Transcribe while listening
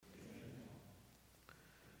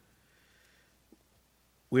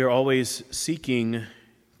We are always seeking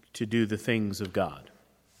to do the things of God.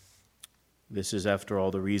 This is, after all,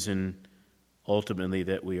 the reason ultimately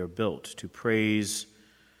that we are built, to praise,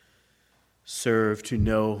 serve, to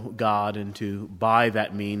know God, and to, by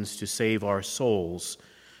that means, to save our souls,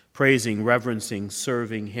 praising, reverencing,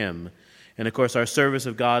 serving Him. And of course, our service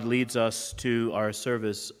of God leads us to our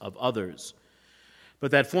service of others. But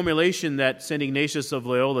that formulation that St. Ignatius of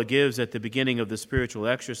Loyola gives at the beginning of the spiritual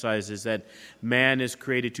exercise is that man is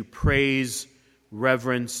created to praise,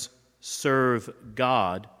 reverence, serve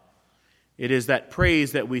God. It is that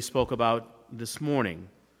praise that we spoke about this morning.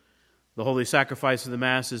 The holy sacrifice of the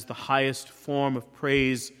Mass is the highest form of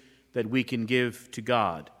praise that we can give to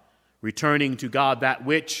God, returning to God that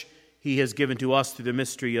which He has given to us through the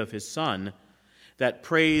mystery of His Son, that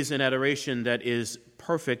praise and adoration that is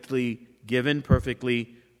perfectly given,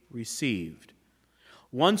 perfectly received.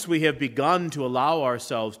 Once we have begun to allow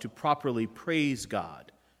ourselves to properly praise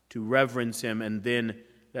God, to reverence Him, and then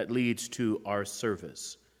that leads to our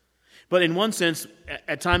service. But in one sense,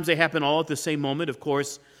 at times they happen all at the same moment, of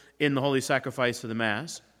course, in the holy sacrifice of the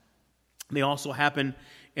Mass. They also happen,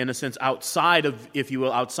 in a sense, outside of, if you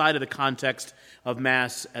will, outside of the context of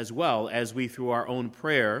Mass as well, as we, through our own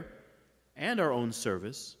prayer and our own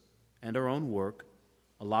service and our own work,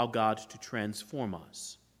 allow God to transform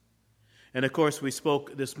us. And of course, we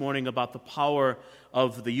spoke this morning about the power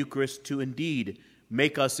of the Eucharist to indeed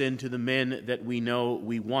make us into the men that we know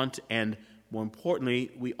we want and, more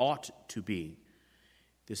importantly, we ought to be.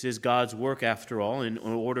 This is God's work, after all, and in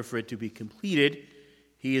order for it to be completed,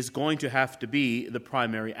 He is going to have to be the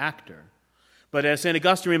primary actor. But as St.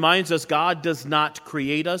 Augustine reminds us, God does not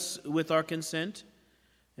create us with our consent,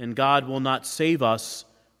 and God will not save us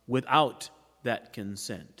without that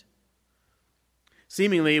consent.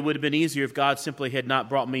 Seemingly, it would have been easier if God simply had not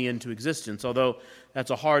brought me into existence, although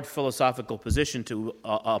that's a hard philosophical position to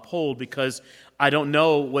uphold because I don't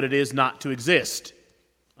know what it is not to exist.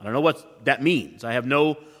 I don't know what that means. I have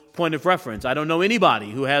no point of reference. I don't know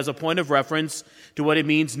anybody who has a point of reference to what it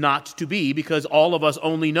means not to be, because all of us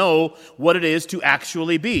only know what it is to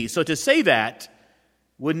actually be. So to say that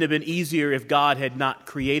wouldn't have been easier if God had not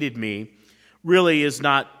created me really is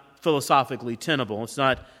not philosophically tenable. It's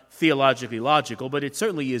not theologically logical, but it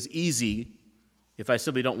certainly is easy if I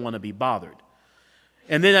simply don't want to be bothered.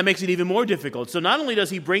 And then that makes it even more difficult. So not only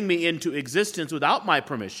does He bring me into existence without my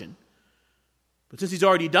permission, but since He's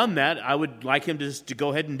already done that, I would like Him to go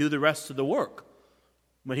ahead and do the rest of the work.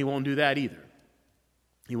 But He won't do that either.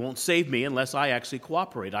 He won't save me unless I actually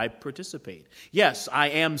cooperate, I participate. Yes, I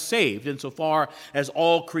am saved insofar as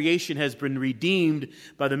all creation has been redeemed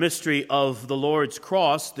by the mystery of the Lord's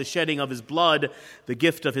cross, the shedding of His blood, the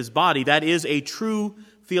gift of His body. That is a true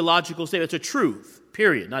theological statement. It's a truth,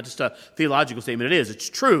 period. Not just a theological statement. It is. It's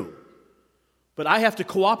true. But I have to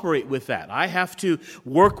cooperate with that. I have to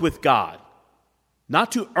work with God,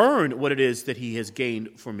 not to earn what it is that He has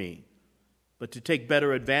gained for me, but to take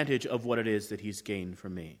better advantage of what it is that He's gained for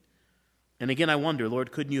me. And again, I wonder,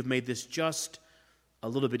 Lord, couldn't You have made this just a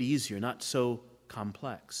little bit easier, not so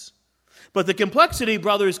complex? But the complexity,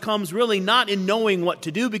 brothers, comes really not in knowing what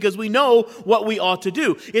to do, because we know what we ought to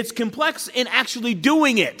do. It's complex in actually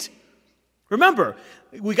doing it. Remember,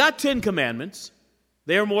 we got 10 commandments.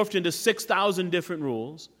 They are morphed into 6,000 different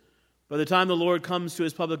rules. By the time the Lord comes to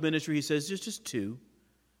His public ministry, He says, there's just 2.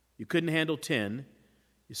 You couldn't handle 10.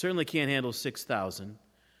 You certainly can't handle 6,000.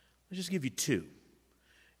 Let's just give you 2.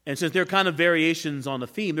 And since there are kind of variations on the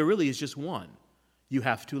theme, there really is just one. You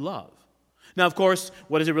have to love. Now, of course,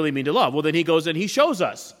 what does it really mean to love? Well, then He goes and He shows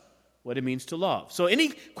us what it means to love. So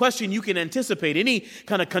any question you can anticipate, any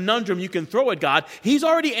kind of conundrum you can throw at God, He's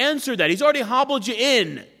already answered that. He's already hobbled you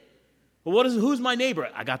in. Well, who's my neighbor?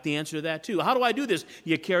 I got the answer to that too. How do I do this?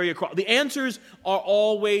 You carry a cross. The answers are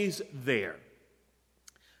always there.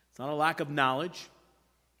 It's not a lack of knowledge.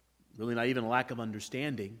 Really not even a lack of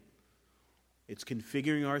understanding. It's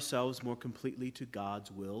configuring ourselves more completely to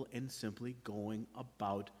God's will and simply going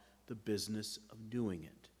about the business of doing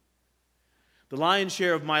it. The lion's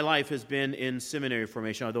share of my life has been in seminary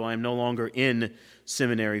formation, although I am no longer in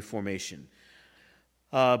seminary formation.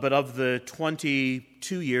 But of the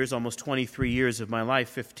 22 years, almost 23 years of my life,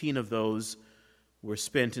 15 of those were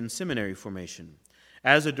spent in seminary formation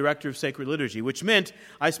as a director of sacred liturgy, which meant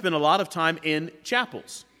I spent a lot of time in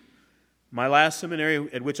chapels. My last seminary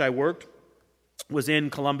at which I worked was in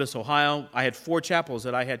Columbus, Ohio. I had 4 chapels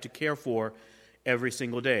that I had to care for every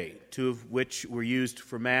single day, 2 of which were used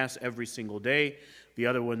for Mass every single day, the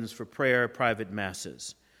other ones for prayer, private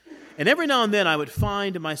Masses. And every now and then I would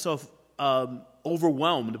find myself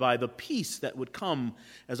overwhelmed by the peace that would come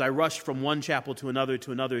as I rushed from one chapel to another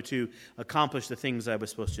to accomplish the things I was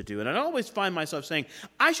supposed to do. And I'd always find myself saying,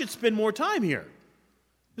 I should spend more time here.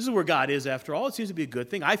 This is where God is, after all. It seems to be a good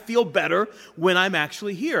thing. I feel better when I'm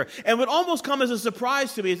actually here. And it would almost come as a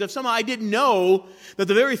surprise to me, as if somehow I didn't know that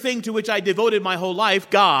the very thing to which I devoted my whole life,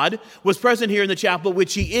 God, was present here in the chapel,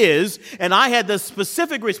 which He is, and I had the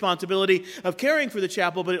specific responsibility of caring for the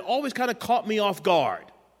chapel, but it always kind of caught me off guard.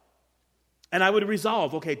 And I would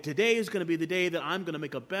resolve, okay, today is going to be the day that I'm going to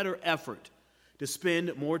make a better effort to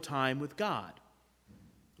spend more time with God.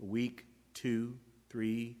 A week, 2,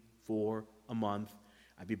 3, 4, a month.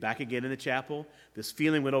 I'd be back again in the chapel. This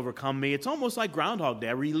feeling would overcome me. It's almost like Groundhog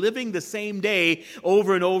Day, reliving the same day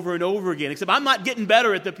over and over and over again, except I'm not getting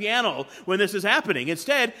better at the piano when this is happening.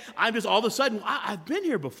 Instead, I'm just all of a sudden, I've been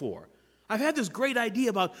here before. I've had this great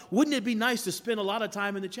idea about, wouldn't it be nice to spend a lot of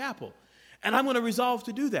time in the chapel? And I'm going to resolve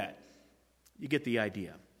to do that. You get the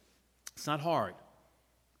idea. It's not hard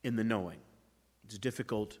in the knowing. It's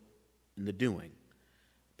difficult in the doing.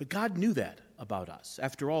 But God knew that about us.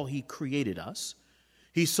 After all, He created us.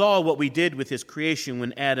 He saw what we did with His creation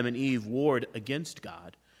when Adam and Eve warred against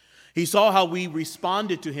God. He saw how we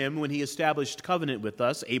responded to Him when He established covenant with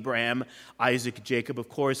us, Abraham, Isaac, Jacob, of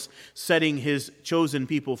course, setting His chosen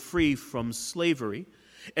people free from slavery.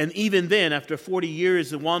 And even then, after 40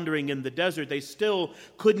 years of wandering in the desert, they still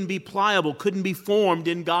couldn't be pliable, couldn't be formed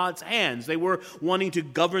in God's hands. They were wanting to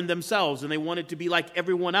govern themselves, and they wanted to be like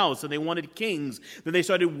everyone else, and they wanted kings. Then they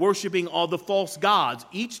started worshiping all the false gods.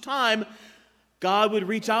 Each time, God would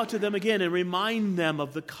reach out to them again and remind them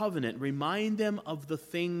of the covenant, remind them of the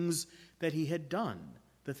things that He had done,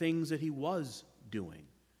 the things that He was doing.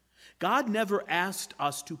 God never asked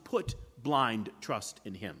us to put blind trust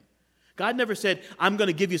in Him. God never said, I'm going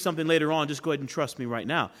to give you something later on, just go ahead and trust me right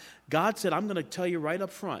now. God said, I'm going to tell you right up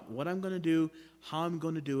front what I'm going to do, how I'm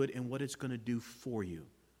going to do it, and what it's going to do for you.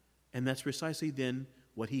 And that's precisely then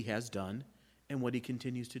what He has done and what He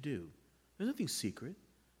continues to do. There's nothing secret.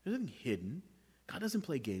 There's nothing hidden. God doesn't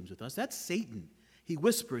play games with us. That's Satan. He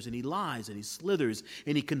whispers and he lies and he slithers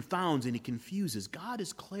and he confounds and he confuses. God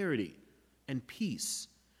is clarity and peace.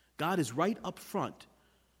 God is right up front.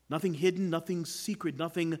 Nothing hidden, nothing secret,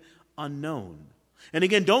 nothing unknown. And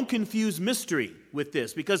again, don't confuse mystery with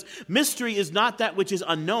this, because mystery is not that which is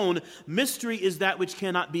unknown. Mystery is that which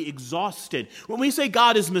cannot be exhausted. When we say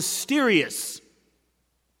God is mysterious,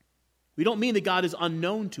 we don't mean that God is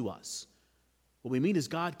unknown to us. What we mean is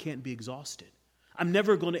God can't be exhausted. I'm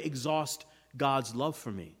never going to exhaust God's love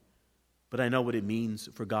for me, but I know what it means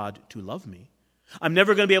for God to love me. I'm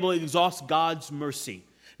never going to be able to exhaust God's mercy.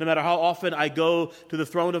 No matter how often I go to the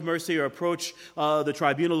throne of mercy or approach the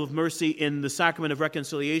tribunal of mercy in the sacrament of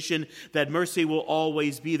reconciliation, that mercy will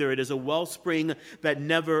always be there. It is a wellspring that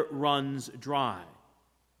never runs dry.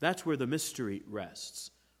 That's where the mystery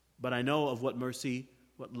rests. But I know of what mercy,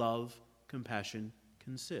 what love, compassion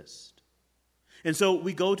consist. And so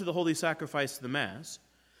we go to the holy sacrifice of the Mass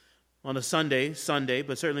on a Sunday,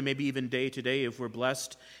 but certainly maybe even day to day if we're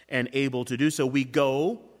blessed and able to do so. We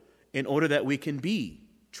go in order that we can be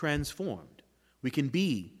transformed. We can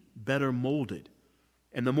be better molded.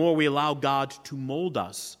 And the more we allow God to mold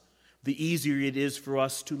us, the easier it is for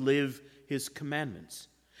us to live His commandments.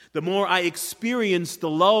 The more I experience the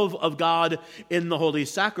love of God in the holy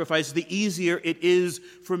sacrifice, the easier it is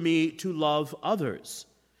for me to love others.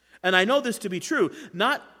 And I know this to be true,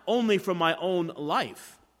 not only from my own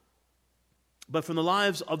life, but from the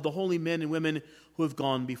lives of the holy men and women who have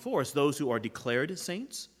gone before us, those who are declared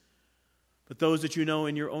saints, but those that you know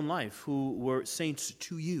in your own life who were saints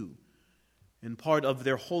to you. And part of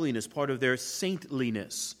their holiness, part of their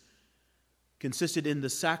saintliness, consisted in the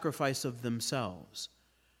sacrifice of themselves.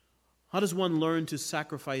 How does one learn to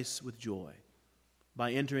sacrifice with joy?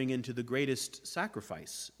 By entering into the greatest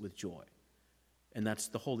sacrifice with joy. And that's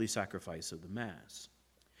the holy sacrifice of the Mass.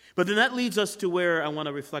 But then that leads us to where I want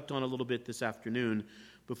to reflect on a little bit this afternoon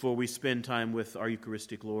before we spend time with our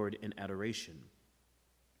Eucharistic Lord in adoration.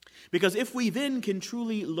 Because if we then can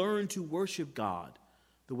truly learn to worship God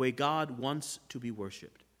the way God wants to be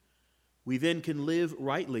worshiped, we then can live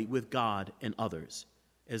rightly with God and others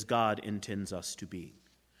as God intends us to be.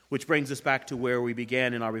 Which brings us back to where we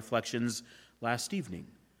began in our reflections last evening.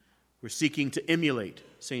 We're seeking to emulate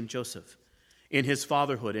St. Joseph in his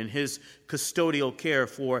fatherhood, in his custodial care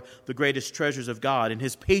for the greatest treasures of God, in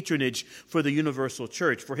his patronage for the universal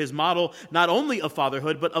church, for his model not only of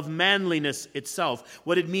fatherhood, but of manliness itself,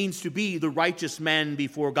 what it means to be the righteous man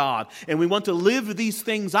before God. And we want to live these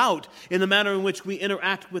things out in the manner in which we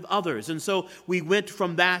interact with others. And so we went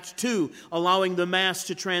from that to allowing the Mass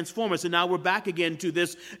to transform us. And now we're back again to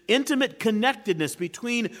this intimate connectedness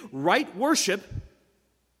between right worship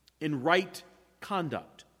and right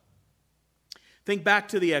conduct. Think back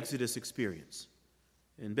to the Exodus experience.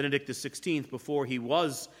 And Benedict XVI, before he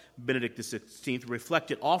was Benedict XVI,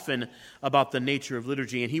 reflected often about the nature of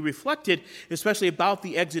liturgy. And he reflected especially about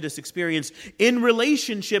the Exodus experience in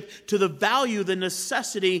relationship to the value, the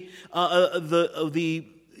necessity, the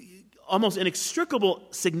almost inextricable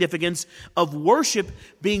significance of worship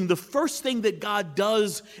being the first thing that God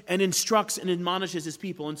does and instructs and admonishes his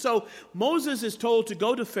people. And so Moses is told to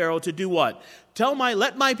go to Pharaoh to do what?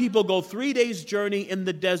 Let my people go 3 days' journey in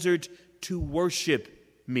the desert to worship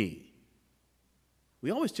me.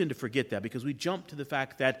 We always tend to forget that because we jump to the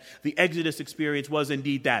fact that the Exodus experience was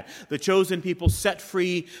indeed that. The chosen people set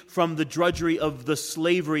free from the drudgery of the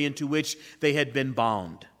slavery into which they had been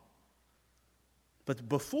bound. But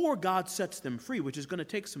before God sets them free, which is going to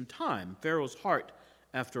take some time, Pharaoh's heart,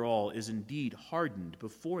 after all, is indeed hardened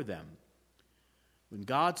before them. When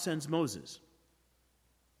God sends Moses,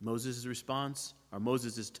 Moses' response, or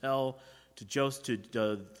Moses' tell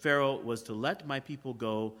to Pharaoh was to let my people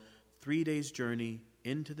go 3 days' journey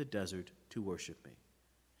into the desert to worship me.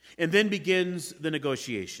 And then begins the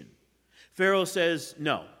negotiation. Pharaoh says,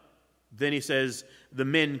 no. Then he says, the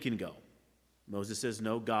men can go. Moses says,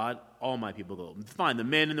 no, God, all my people go. Fine, the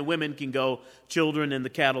men and the women can go, children and the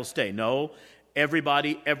cattle stay. No,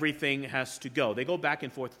 everybody, everything has to go. They go back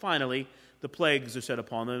and forth. Finally, the plagues are set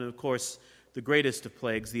upon them. And of course, the greatest of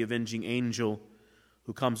plagues, the avenging angel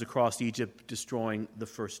who comes across Egypt, destroying the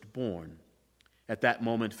firstborn. At that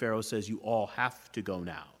moment, Pharaoh says, you all have to go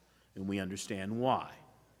now. And we understand why.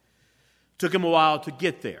 It took him a while to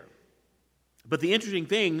get there. But the interesting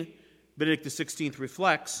thing, Benedict XVI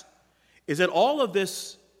reflects, is that all of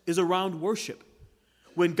this is around worship.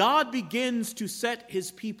 When God begins to set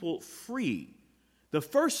his people free, the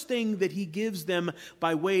first thing that he gives them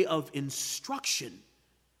by way of instruction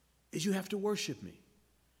is you have to worship me.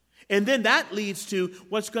 And then that leads to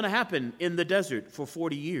what's going to happen in the desert for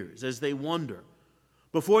 40 years as they wander.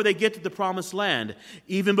 Before they get to the promised land,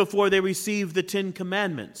 even before they receive the 10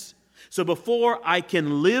 commandments. So before I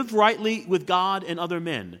can live rightly with God and other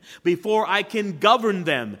men, before I can govern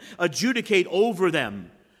them, adjudicate over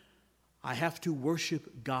them, I have to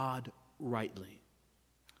worship God rightly.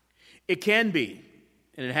 It can be,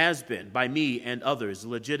 and it has been, by me and others,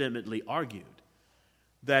 legitimately argued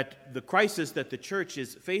that the crisis that the church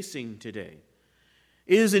is facing today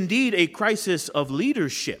is indeed a crisis of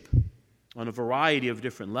leadership on a variety of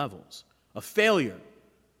different levels, a failure,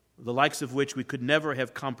 the likes of which we could never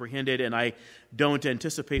have comprehended, and I don't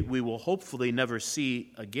anticipate we will hopefully never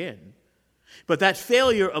see again. But that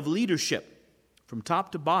failure of leadership from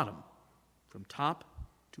top to bottom,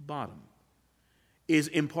 is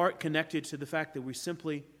in part connected to the fact that we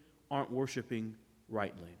simply aren't worshiping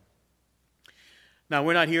rightly. Now,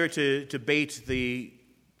 we're not here to debate the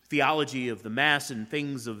theology of the Mass and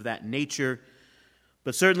things of that nature,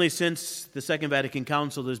 but certainly since the Second Vatican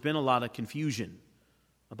Council, there's been a lot of confusion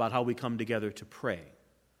about how we come together to pray.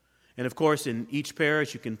 And of course, in each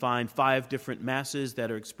parish, you can find 5 different Masses that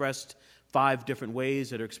are expressed 5 different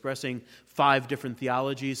ways, that are expressing 5 different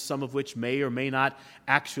theologies, some of which may or may not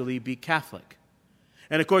actually be Catholic.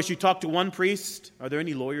 And of course, you talk to one priest. Are there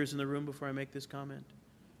any lawyers in the room before I make this comment?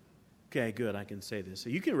 Okay, good, I can say this. So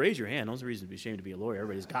you can raise your hand. There's no reason to be ashamed to be a lawyer.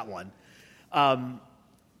 Everybody's got one.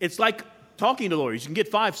 It's like talking to lawyers. You can get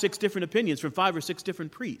 5, 6 different opinions from 5 or 6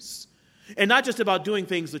 different priests. And not just about doing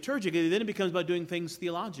things liturgically, then it becomes about doing things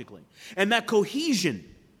theologically. And that cohesion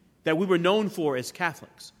that we were known for as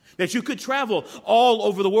Catholics, that you could travel all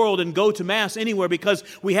over the world and go to Mass anywhere because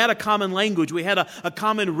we had a common language, we had a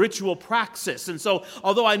common ritual praxis. And so,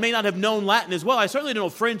 although I may not have known Latin as well, I certainly didn't know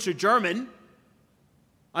French or German.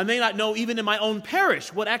 I may not know even in my own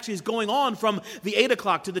parish what actually is going on from the 8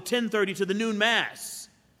 o'clock to the 10:30 to the noon Mass.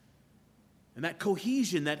 And that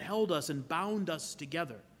cohesion that held us and bound us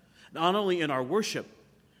together, not only in our worship,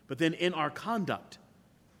 but then in our conduct,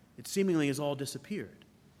 it seemingly has all disappeared.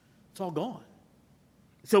 It's all gone.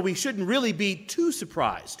 So we shouldn't really be too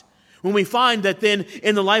surprised when we find that then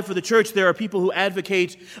in the life of the church there are people who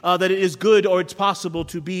advocate that it is good or it's possible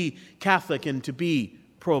to be Catholic and to be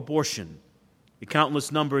pro-abortion. The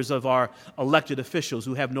countless numbers of our elected officials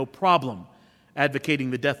who have no problem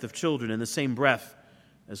advocating the death of children in the same breath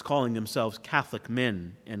as calling themselves Catholic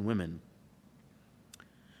men and women.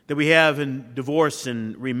 That we have and divorce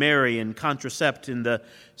and remarry and contracept in the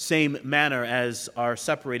same manner as our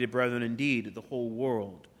separated brethren, indeed, the whole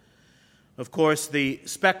world. Of course, the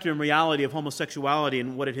spectrum reality of homosexuality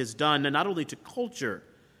and what it has done, and not only to culture,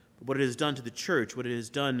 but what it has done to the church, what it has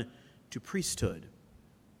done to priesthood,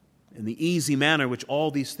 and the easy manner which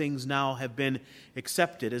all these things now have been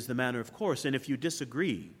accepted as the manner of course. And if you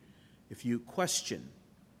disagree, if you question,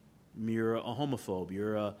 you're a homophobe,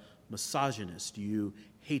 you're a misogynist, you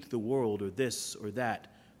hate the world or this or that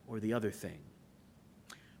or the other thing.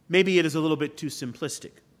 Maybe it is a little bit too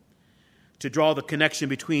simplistic to draw the connection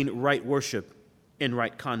between right worship and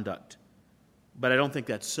right conduct. But I don't think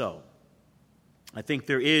that's so. I think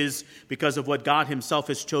there is, because of what God himself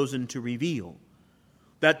has chosen to reveal.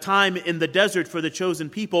 That time in the desert for the chosen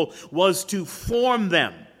people was to form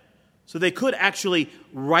them so they could actually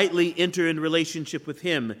rightly enter in relationship with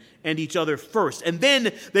him and each other first. And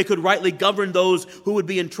then they could rightly govern those who would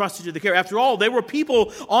be entrusted to the care. After all, there were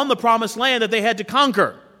people on the promised land that they had to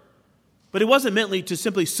conquer. But it wasn't meant to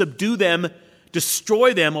simply subdue them,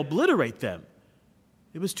 destroy them, obliterate them.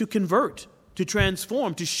 It was to convert, to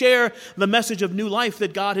transform, to share the message of new life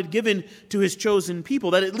that God had given to his chosen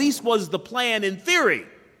people. That at least was the plan in theory,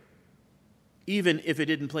 even if it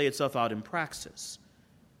didn't play itself out in praxis.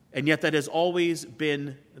 And yet that has always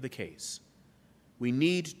been the case. We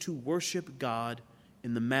need to worship God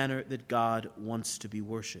in the manner that God wants to be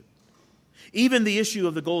worshiped. Even the issue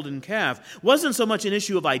of the golden calf wasn't so much an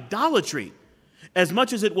issue of idolatry as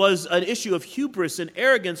much as it was an issue of hubris and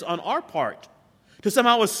arrogance on our part to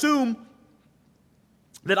somehow assume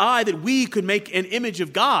that we could make an image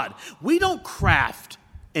of God. We don't craft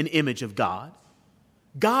an image of God.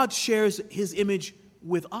 God shares his image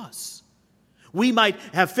with us. We might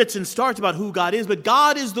have fits and starts about who God is, but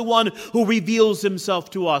God is the one who reveals himself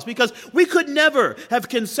to us, because we could never have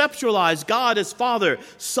conceptualized God as Father,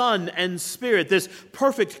 Son, and Spirit, this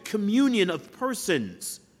perfect communion of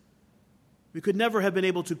persons. We could never have been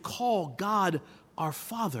able to call God our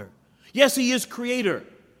Father. Yes, he is Creator.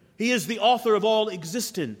 He is the author of all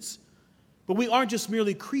existence. But we aren't just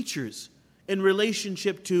merely creatures in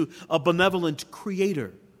relationship to a benevolent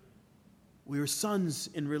Creator. We are sons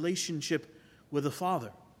in relationship with a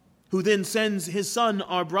Father, who then sends his Son,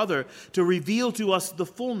 our brother, to reveal to us the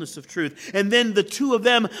fullness of truth. And then the two of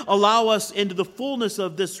them allow us into the fullness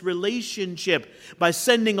of this relationship by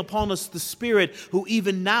sending upon us the Spirit, who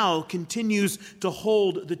even now continues to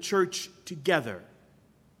hold the church together.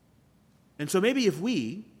 And so maybe if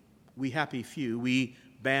we happy few, we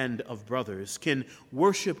band of brothers, can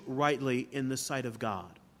worship rightly in the sight of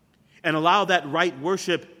God and allow that right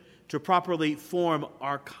worship to properly form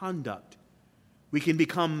our conduct, we can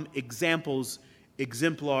become exemplars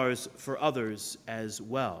for others as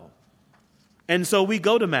well. And so we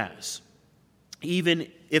go to Mass, even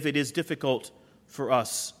if it is difficult for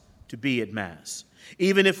us to be at Mass,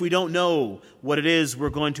 even if we don't know what it is we're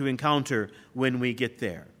going to encounter when we get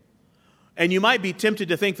there. And you might be tempted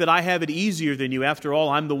to think that I have it easier than you. After all,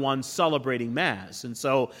 I'm the one celebrating Mass. And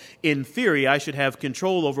so, in theory, I should have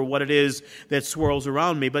control over what it is that swirls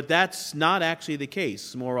around me. But that's not actually the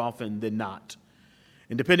case more often than not.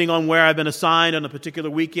 And depending on where I've been assigned on a particular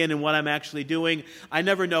weekend and what I'm actually doing, I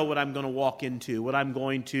never know what I'm going to walk into, what I'm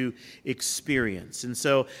going to experience. And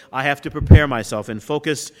so I have to prepare myself and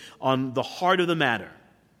focus on the heart of the matter.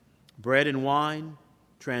 Bread and wine,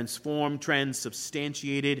 transformed,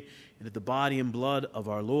 transubstantiated into the body and blood of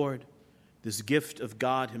our Lord, this gift of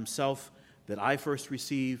God himself that I first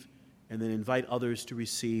receive and then invite others to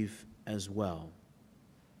receive as well.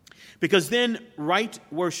 Because then right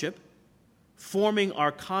worship, forming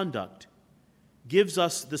our conduct, gives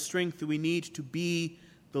us the strength we need to be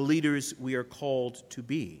the leaders we are called to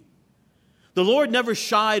be. The Lord never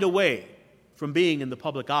shied away from being in the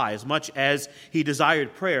public eye as much as he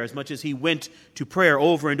desired prayer, as much as he went to prayer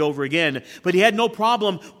over and over again. But he had no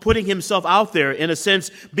problem putting himself out there, in a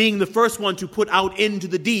sense, being the first one to put out into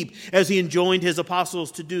the deep as he enjoined his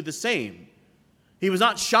apostles to do the same. He was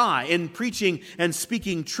not shy in preaching and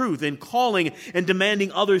speaking truth and calling and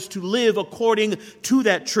demanding others to live according to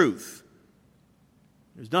that truth.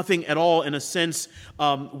 There's nothing at all, in a sense,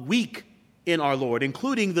 weak in our Lord,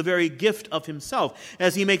 including the very gift of himself,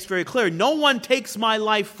 as he makes very clear, no one takes my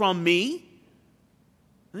life from me.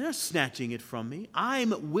 They're snatching it from me.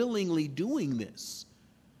 I'm willingly doing this.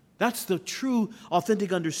 That's the true,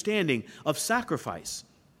 authentic understanding of sacrifice.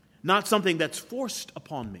 Not something that's forced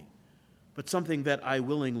upon me, but something that I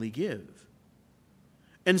willingly give.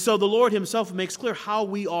 And so the Lord himself makes clear how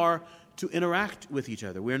we are to interact with each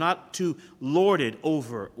other. We're not to lord it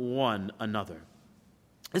over one another.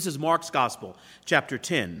 This is Mark's Gospel, chapter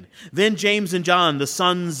 10. Then James and John, the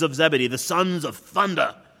sons of Zebedee, the sons of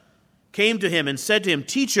thunder, came to him and said to him,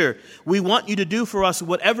 "Teacher, we want you to do for us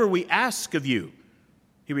whatever we ask of you."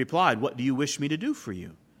 He replied, "What do you wish me to do for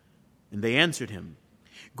you?" And they answered him,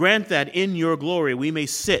 "Grant that in your glory we may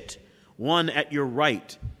sit, one at your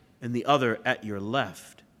right and the other at your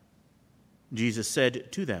left." Jesus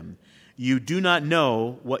said to them, "You do not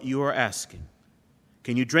know what you are asking.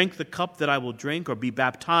 Can you drink the cup that I will drink, or be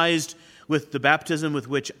baptized with the baptism with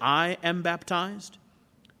which I am baptized?"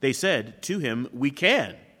 They said to him, "We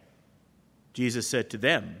can." Jesus said to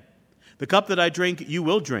them, "The cup that I drink you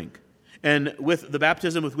will drink, and with the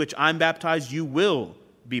baptism with which I'm baptized you will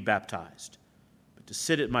be baptized. But to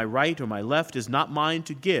sit at my right or my left is not mine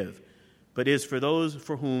to give, but is for those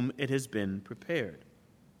for whom it has been prepared."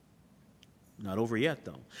 Not over yet,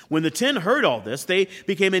 though. When the 10 heard all this, they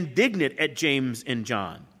became indignant at James and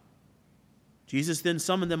John. Jesus then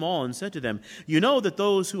summoned them all and said to them, "You know that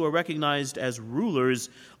those who are recognized as rulers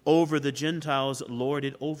over the Gentiles lord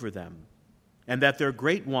it over them, and that their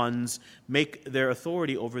great ones make their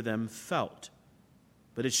authority over them felt.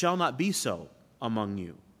 But it shall not be so among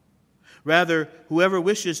you. Rather, whoever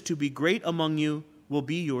wishes to be great among you will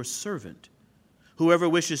be your servant. Whoever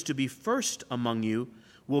wishes to be first among you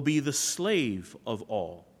will be the slave of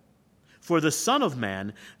all. For the Son of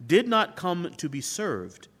Man did not come to be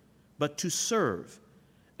served, but to serve,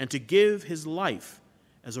 and to give his life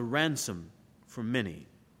as a ransom for many."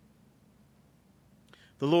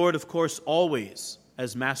 The Lord, of course, always,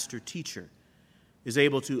 as master teacher, is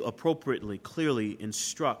able to appropriately, clearly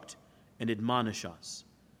instruct and admonish us.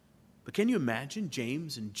 But can you imagine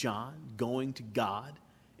James and John going to God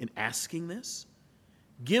and asking this?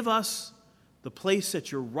 Give us the place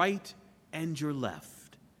at your right and your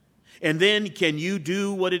left. And then, can you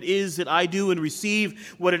do what it is that I do and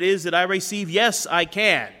receive what it is that I receive? Yes, I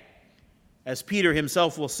can. As Peter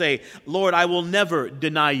himself will say, "Lord, I will never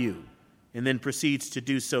deny you." And then proceeds to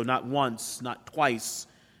do so not once, not twice,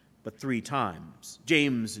 but 3 times.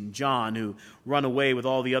 James and John, who run away with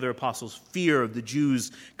all the other apostles, fear of the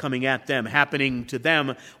Jews coming at them, happening to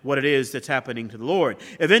them what it is that's happening to the Lord.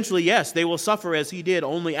 Eventually, yes, they will suffer as he did,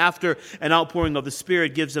 only after an outpouring of the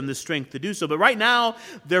Spirit gives them the strength to do so. But right now,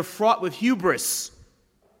 they're fraught with hubris,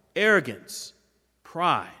 arrogance,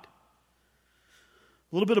 pride.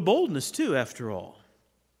 A little bit of boldness, too, after all.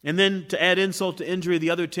 And then, to add insult to injury,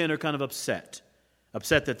 the other 10 are kind of upset.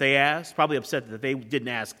 Upset that they asked, probably upset that they didn't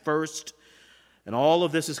ask first. And all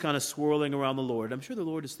of this is kind of swirling around the Lord. I'm sure the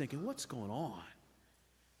Lord is thinking, what's going on?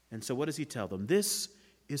 And so what does he tell them? This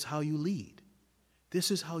is how you lead. This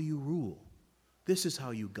is how you rule. This is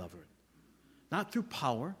how you govern. Not through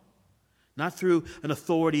power, not through an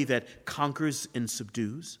authority that conquers and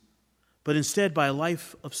subdues, but instead by a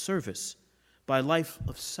life of service, by a life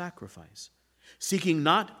of sacrifice, seeking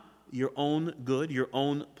not your own good, your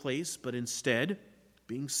own place, but instead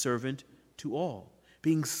being servant to all,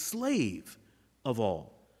 being slave of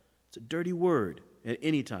all. It's a dirty word at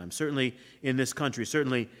any time, certainly in this country,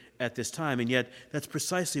 certainly at this time, and yet that's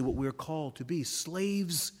precisely what we're called to be,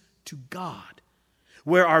 slaves to God,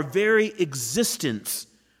 where our very existence,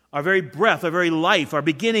 our very breath, our very life, our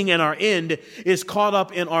beginning and our end is caught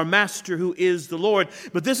up in our Master who is the Lord.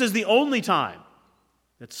 But this is the only time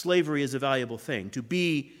that slavery is a valuable thing, to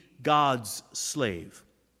be God's slave,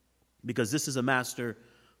 because this is a master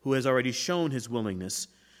who has already shown his willingness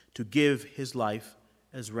to give his life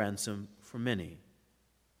as ransom for many.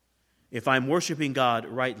 If I'm worshiping God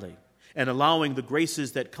rightly and allowing the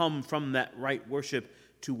graces that come from that right worship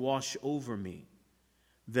to wash over me,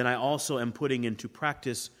 then I also am putting into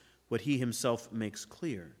practice what he himself makes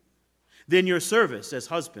clear. Then your service as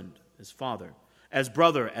husband, as father, as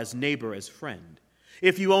brother, as neighbor, as friend.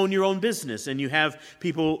 If you own your own business and you have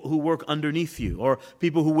people who work underneath you or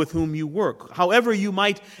people with whom you work, however you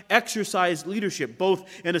might exercise leadership, both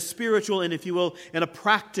in a spiritual and, if you will, in a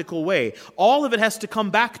practical way, all of it has to come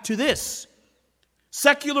back to this.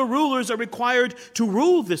 Secular rulers are required to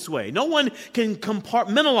rule this way. No one can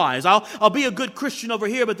compartmentalize. I'll be a good Christian over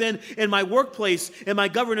here, but then in my workplace, in my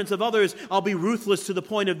governance of others, I'll be ruthless to the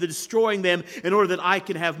point of destroying them in order that I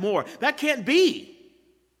can have more. That can't be.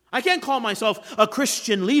 I can't call myself a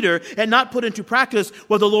Christian leader and not put into practice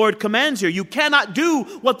what the Lord commands here. You cannot do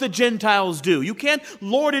what the Gentiles do. You can't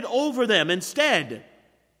lord it over them. Instead,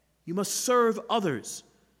 you must serve others.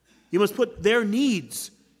 You must put their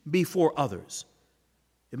needs before others.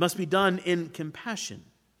 It must be done in compassion.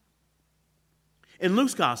 In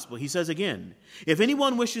Luke's gospel, he says again, "If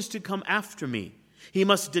anyone wishes to come after me, he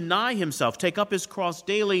must deny himself, take up his cross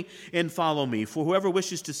daily, and follow me. For whoever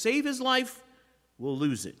wishes to save his life will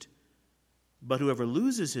lose it. But whoever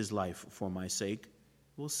loses his life for my sake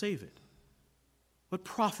will save it. What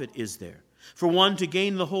profit is there for one to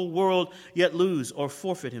gain the whole world, yet lose or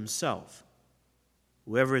forfeit himself?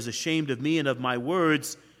 Whoever is ashamed of me and of my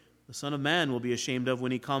words, the Son of Man will be ashamed of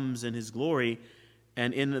when he comes in his glory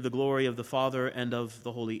and in the glory of the Father and of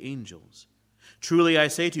the holy angels. Truly I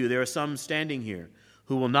say to you, there are some standing here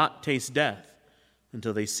who will not taste death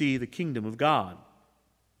until they see the kingdom of God,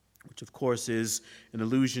 which of course is an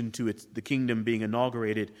allusion to the kingdom being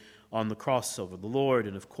inaugurated on the cross of the Lord,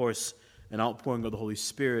 and of course an outpouring of the Holy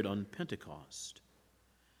Spirit on Pentecost.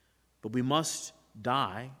 But we must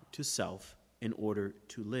die to self in order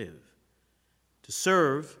to live. To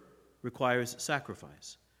serve requires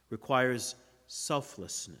sacrifice, requires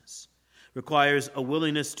selflessness, requires a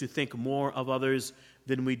willingness to think more of others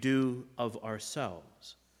than we do of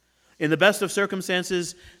ourselves. In the best of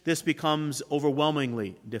circumstances, this becomes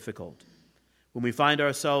overwhelmingly difficult. When we find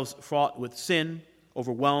ourselves fraught with sin,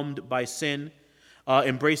 overwhelmed by sin,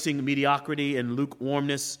 embracing mediocrity and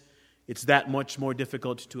lukewarmness, it's that much more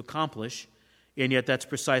difficult to accomplish, and yet that's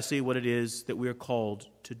precisely what it is that we are called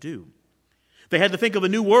to do. They had to think of a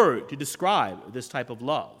new word to describe this type of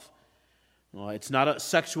love. It's not a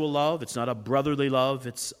sexual love, it's not a brotherly love,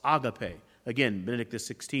 it's agape. Again, Benedict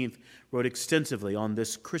XVI wrote extensively on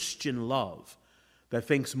this Christian love that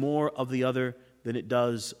thinks more of the other than it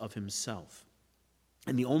does of himself.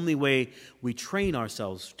 And the only way we train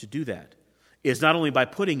ourselves to do that is not only by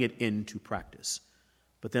putting it into practice,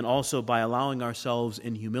 but then also by allowing ourselves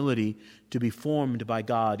in humility to be formed by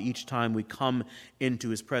God each time we come into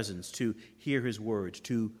his presence, to hear his word,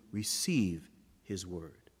 to receive his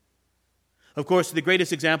word. Of course, the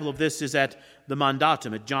greatest example of this is at the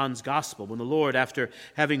Mandatum, at John's Gospel, when the Lord, after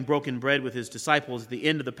having broken bread with his disciples at the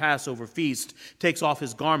end of the Passover feast, takes off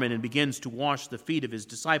his garment and begins to wash the feet of his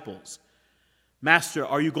disciples. "Master,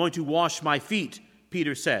 are you going to wash my feet?"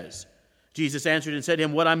 Peter says. Jesus answered and said to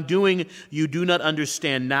him, "What I'm doing you do not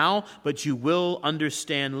understand now, but you will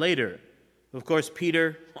understand later." Of course,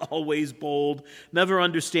 Peter, always bold, never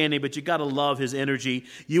understanding, but you got to love his energy.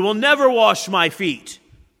 "You will never wash my feet."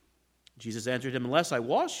 Jesus answered him, "Unless I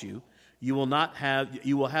wash you, you will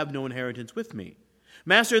have no inheritance with me."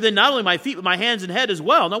 "Master, then not only my feet, but my hands and head as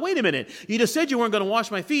well." Now wait a minute. You just said you weren't going to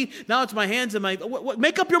wash my feet. Now it's my hands and my...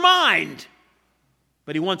 Make up your mind.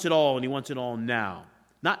 But he wants it all, and he wants it all now.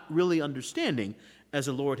 Not really understanding, as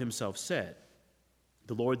the Lord himself said.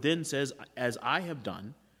 The Lord then says, "As I have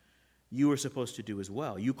done, you are supposed to do as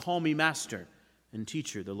well. You call me master and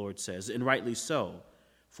teacher," the Lord says, "and rightly so,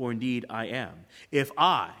 for indeed I am. If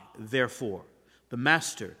I, therefore, the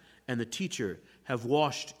master and the teacher, have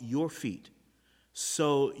washed your feet,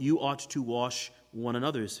 so you ought to wash one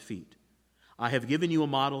another's feet. I have given you a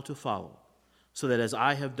model to follow, so that as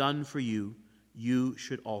I have done for you, you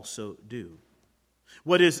should also do."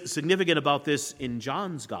 What is significant about this in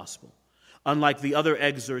John's Gospel, unlike the other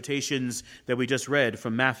exhortations that we just read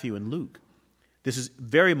from Matthew and Luke, this is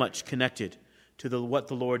very much connected to what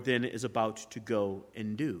the Lord then is about to go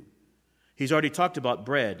and do. He's already talked about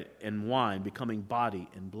bread and wine becoming body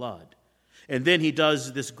and blood. And then he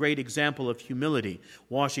does this great example of humility,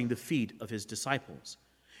 washing the feet of his disciples.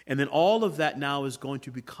 And then all of that now is going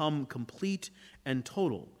to become complete and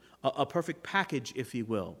total, a perfect package, if you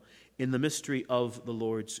will, in the mystery of the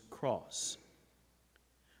Lord's cross.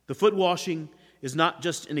 The foot washing is not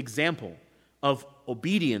just an example of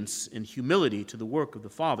obedience and humility to the work of the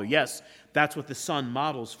Father. Yes, that's what the Son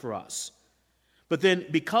models for us. But then,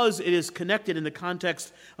 because it is connected in the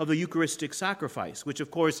context of the Eucharistic sacrifice, which of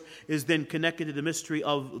course is then connected to the mystery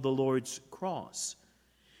of the Lord's cross,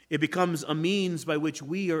 it becomes a means by which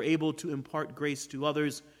we are able to impart grace to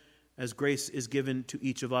others, as grace is given to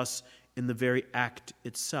each of us in the very act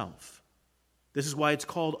itself. This is why it's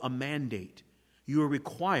called a mandate. You are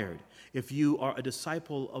required, if you are a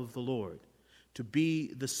disciple of the Lord, to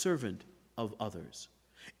be the servant of others.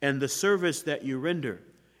 And the service that you render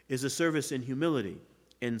is a service in humility,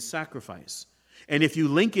 in sacrifice. And if you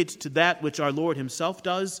link it to that which our Lord himself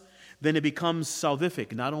does, then it becomes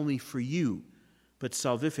salvific, not only for you, but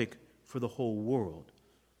salvific for the whole world.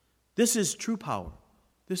 This is true power.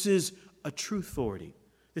 This is a true authority.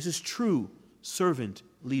 This is true servant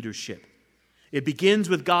leadership. It begins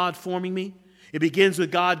with God forming me. It begins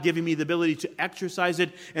with God giving me the ability to exercise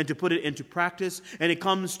it and to put it into practice. And it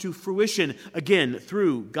comes to fruition, again,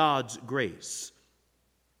 through God's grace.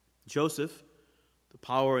 Joseph, the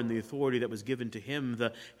power and the authority that was given to him,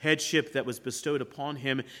 the headship that was bestowed upon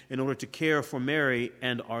him in order to care for Mary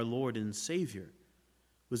and our Lord and Savior,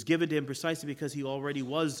 was given to him precisely because he already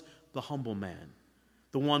was the humble man,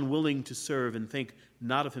 the one willing to serve and think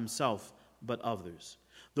not of himself but others.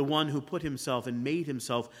 the one who put himself and made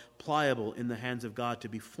himself pliable in the hands of God to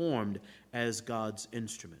be formed as God's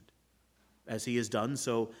instrument. As he has done,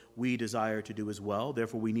 so we desire to do as well.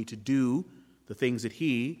 Therefore, we need to do the things that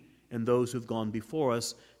he and those who've gone before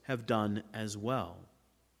us have done as well.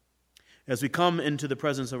 As we come into the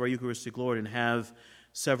presence of our Eucharistic Lord and have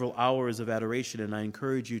several hours of adoration, and I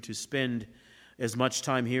encourage you to spend as much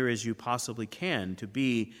time here as you possibly can to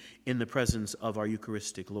be in the presence of our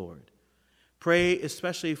Eucharistic Lord. Pray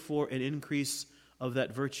especially for an increase of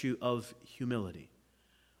that virtue of humility,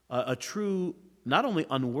 a true, not only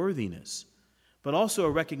unworthiness, but also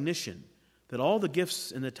a recognition that all the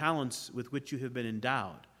gifts and the talents with which you have been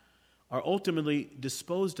endowed are ultimately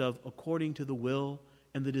disposed of according to the will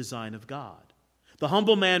and the design of God. The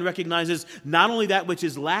humble man recognizes not only that which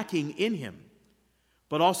is lacking in him,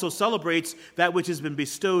 but also celebrates that which has been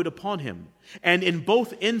bestowed upon him. And in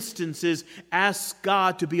both instances, asks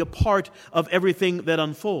God to be a part of everything that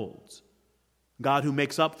unfolds. God who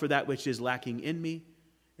makes up for that which is lacking in me,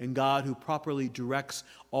 and God who properly directs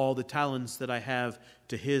all the talents that I have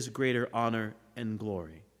to his greater honor and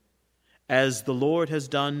glory. As the Lord has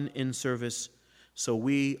done in service, so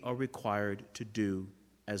we are required to do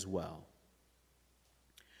as well.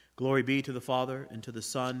 Glory be to the Father, and to the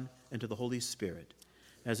Son, and to the Holy Spirit,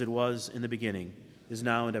 as it was in the beginning, is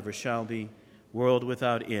now, and ever shall be, world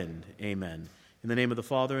without end. Amen. In the name of the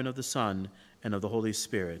Father, and of the Son, and of the Holy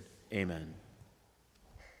Spirit. Amen.